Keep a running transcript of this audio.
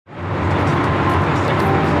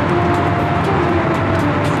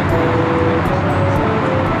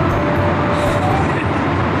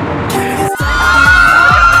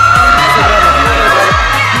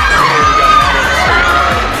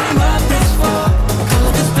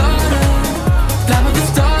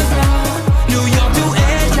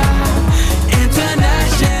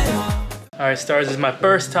Alright, Stars, this is my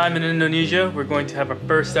first time in Indonesia. We're going to have our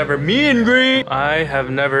first ever meet and greet. I have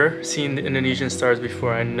never seen the Indonesian stars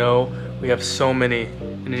before. I know we have so many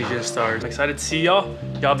Indonesian stars. I'm excited to see y'all.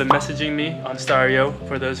 Y'all been messaging me on Stario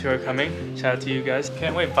for those who are coming. Shout out to you guys.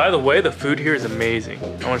 Can't wait. By the way, the food here is amazing.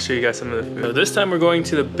 I want to show you guys some of the food. So this time we're going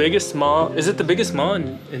to the biggest mall. Is it the biggest mall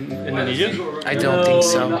in Indonesia? I don't think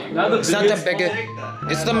so. Not it's not the biggest.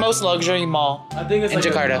 It's the most luxury mall. I think it's in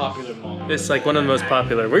like Jakarta. A popular mall. It's like one of the most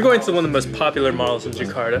popular. We're going to one of the most popular malls in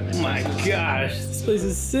Jakarta. Oh my gosh, this place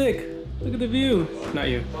is sick. Look at the view. Not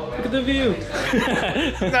you. Look at the view.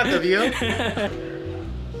 Not the view.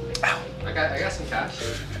 Ow. I got some cash.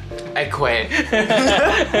 I quit.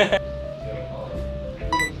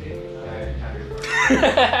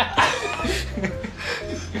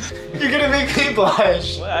 You're gonna make me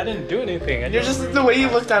blush. Well, I didn't do anything. You're just the way you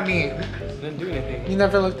looked at me. I didn't do anything. You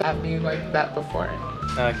never looked at me like that before.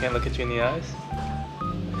 No, I can't look at you in the eyes.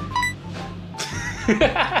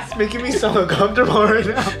 It's making me so uncomfortable right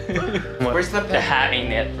now. Where's the hat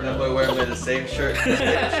ain't it? That boy wearing the same shirt,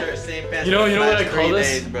 same pants. You know what I call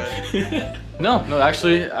this? Days, No,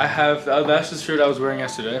 actually, I have, that's the shirt I was wearing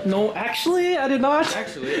yesterday. No, actually, I did not.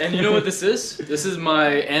 Actually, and you know what this is? This is my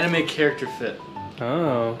anime character fit.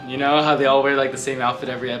 Oh. You know how they all wear like the same outfit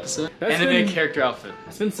every episode? Anime character outfit.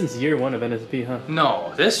 It's been since year 1 of NSP, huh?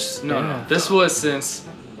 No, this was since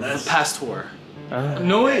the past tour.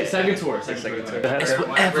 No wait, second tour. Second tour.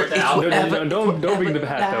 Don't bring the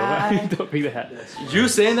hat though. Don't bring the hat. You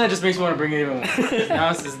saying that just makes me want to bring it even more.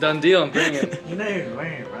 Now it's a done deal. I'm bringing it. You're not even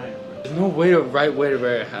wearing it right. There's no right way to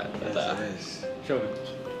wear a hat. Yes, Show me.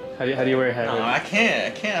 How do you wear a hat? No, I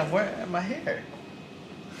can't. I'm wearing my hair.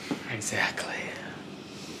 Exactly.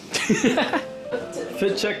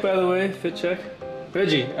 Fit check, by the way. Fit check.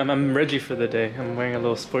 Reggie, I'm Reggie for the day. I'm wearing a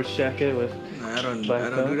little sports jacket with. No, I don't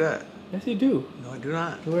do that. Yes, you do. No, I do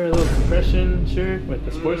not. You wear a little compression shirt with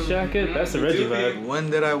the sports jacket. That's the Reggie vibe. When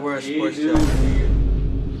did I wear a sports jacket?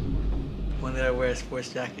 When did I wear a sports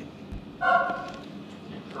jacket?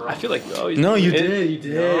 I feel like no, you did. You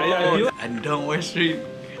did. No, I don't wear street.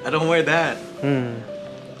 I don't wear that.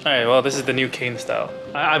 Alright, well, this is the new Kane style.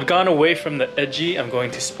 I've gone away from the edgy. I'm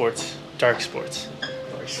going to sports, dark sports.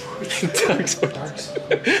 Dark sports.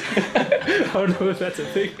 I don't know if that's a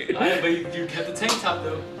thing. But you kept the tank top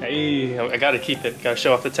though. Hey, I gotta keep it. Gotta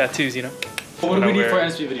show off the tattoos, you know. What do we need for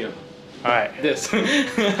NSB video? All right, this.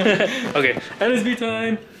 Okay, NSB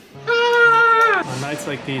time. On nights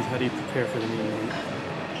like these, how do you prepare for the meet and greet?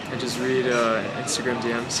 I just read Instagram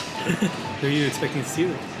DMs. Who are you expecting to see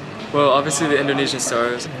them? Well, obviously the Indonesian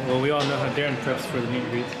stars. Well, we all know how Darren preps for the meet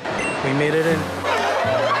and greet. We made it in.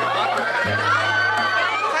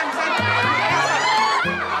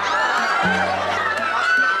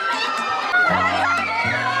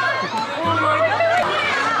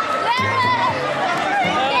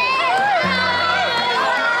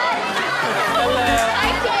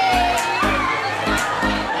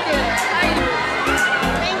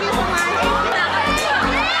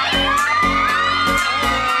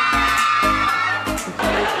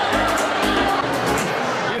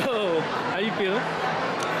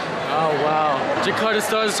 Jakarta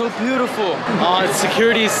stars are so beautiful. Oh,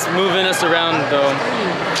 security's moving us around though.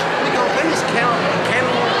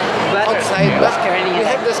 Outside, we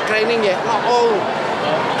have the screening yet. Not all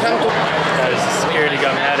come to. Guys, security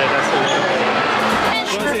got mad at us.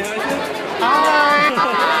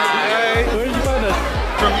 Hi. Where did you find us?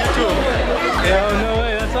 From YouTube. Yeah. Oh, no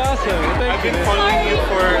way, that's awesome. I've been following you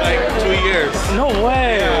for like 2 years. No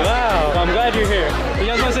way, wow. Well, I'm glad you're here. You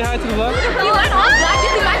guys want to say hi to the vlog? You went on black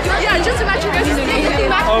to match yours? Yeah, just to match your guys'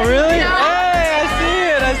 Oh, really?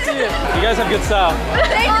 Hey, I see it. You guys have good style.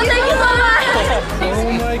 Thank you so much.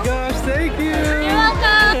 Oh my gosh, thank you. You're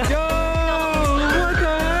welcome. Yo, what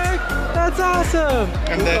the heck? That's awesome.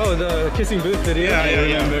 And then, the kissing booth video.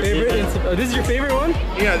 Yeah. Favorite? This is your favorite one?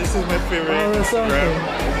 Yeah, this is my favorite Instagram.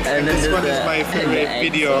 And this one is my favorite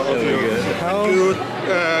video of yours. You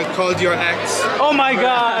called your ex. Oh my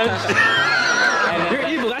god! You're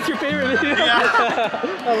evil, that's your favorite video? Yeah.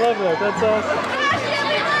 I love that, that's awesome.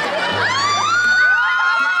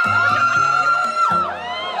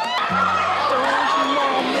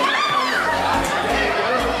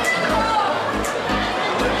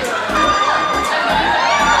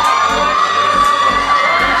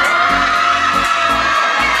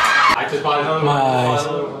 My eyes.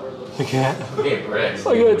 I can't. I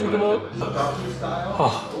gotta take them out.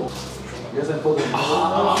 Oh.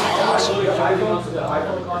 Oh my gosh.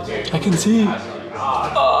 I can see.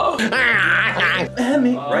 Oh.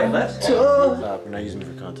 Right, left. We're not using it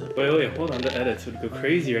for content. Wait, hold on. The edits would go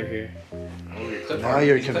crazy right here. Now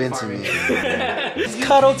you're convincing me. It's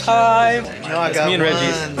cuddle time. No, I got me and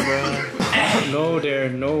Reggie's. bro. No,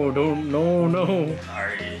 Darren. No, don't. No.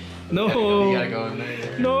 Sorry. No. You gotta go in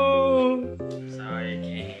there. No. Sorry,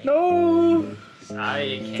 Kane. No.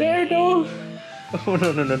 Sorry, Kane. Darren, no. Oh,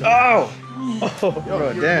 no. Oh!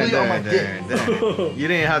 Bro, Darren. You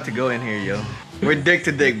didn't have to go in here, yo. We're dick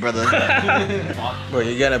to dick, brother. Bro,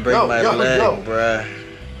 you're gonna break my leg, bro.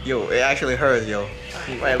 Yo, it actually hurts, yo.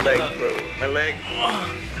 My leg, bro. My leg.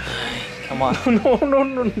 Come on. No. Come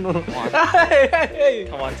on. Hey.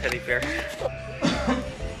 Come on, teddy bear.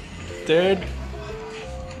 Darren.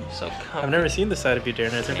 You're so comfy. I've never seen the side of you,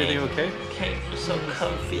 Darren. Is everything okay? Kane, you're so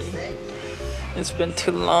comfy. It's been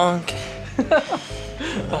too long.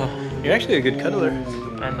 Oh, you're actually a good cuddler.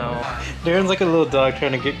 I know. Darren's like a little dog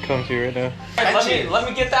trying to get comfy right now. Let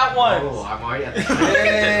me get that one. Oh, I'm already at the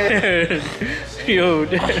Yo,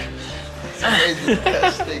 Darren.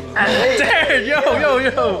 Darren,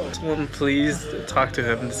 yo. Someone please talk to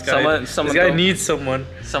him. This guy needs someone.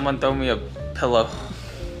 Someone throw me a pillow.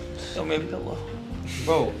 Throw me a pillow.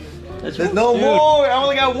 Bro, there's no more. I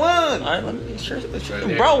only got one. Alright, let me sure.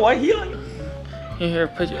 Bro, why he on you? Here,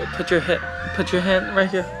 put your hand right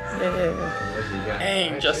here. Yeah.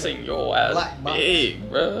 Dang, Justin, your ass big,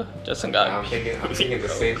 bro. Justin got. I'm thinking the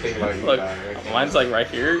same thing about you. Look, mine's like right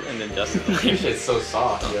here, and then Justin. Your shit's so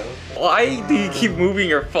soft, yo. Why do you keep moving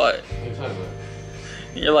your foot? What are you talking about?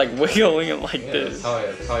 You're like wiggling it like this.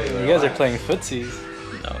 You guys are playing footsies.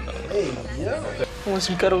 No. Hey, yo. I want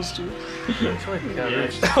some cuddles, dude.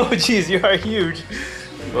 Oh, jeez, you are huge.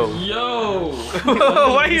 Whoa. Yo!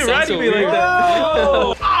 Why are you riding me like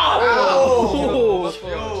that? Oh!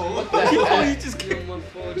 You just kicked.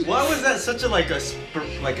 Why was that such a like a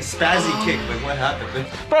spazzy kick? Like what happened?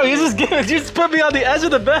 Bro, you just put me on the edge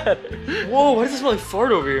of the bed. Whoa, why does it smell like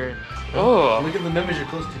fart over here? Oh. Look at the members you're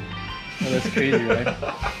close to. Oh, that's crazy, right?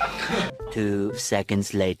 2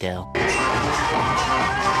 seconds later.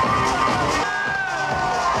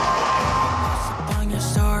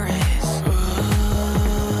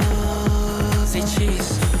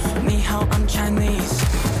 I'm Chinese.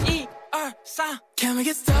 Can we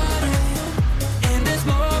get started in this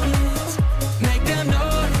moment? Make them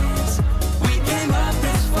notice. We came up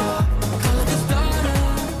this far. Call it the startup.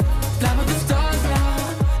 Fly with the stars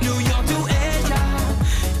now. New York to Asia.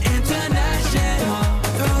 International.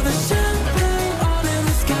 Throw the champagne all in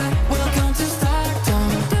the sky. Welcome to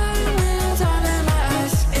stardom. Diamonds all in my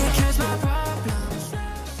eyes. It cures my problems.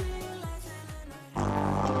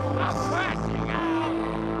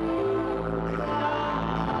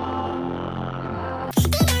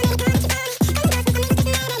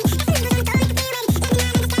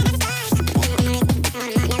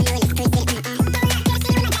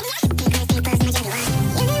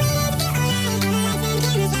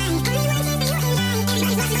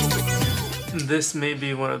 This may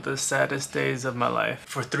be one of the saddest days of my life.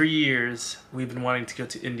 For 3 years, we've been wanting to go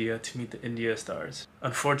to India to meet the India stars.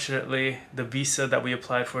 Unfortunately, the visa that we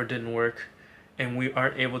applied for didn't work, and we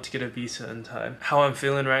aren't able to get a visa in time. How I'm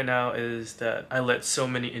feeling right now is that I let so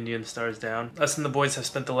many Indian stars down. Us and the boys have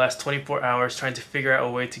spent the last 24 hours trying to figure out a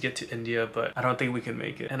way to get to India, but I don't think we can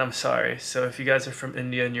make it, and I'm sorry. So if you guys are from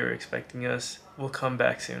India and you're expecting us, we'll come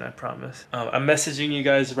back soon, I promise. I'm messaging you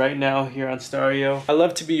guys right now here on Stario. I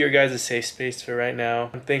love to be your guys' safe space for right now.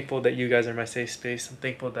 I'm thankful that you guys are my safe space. I'm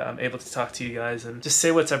thankful that I'm able to talk to you guys and just say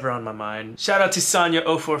what's ever on my mind. Shout out to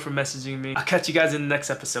Sonia04 for messaging me. I'll catch you guys in the next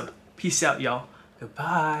episode. Peace out, y'all.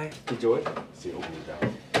 Goodbye. Enjoy. See you open it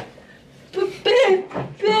down.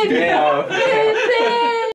 Damn.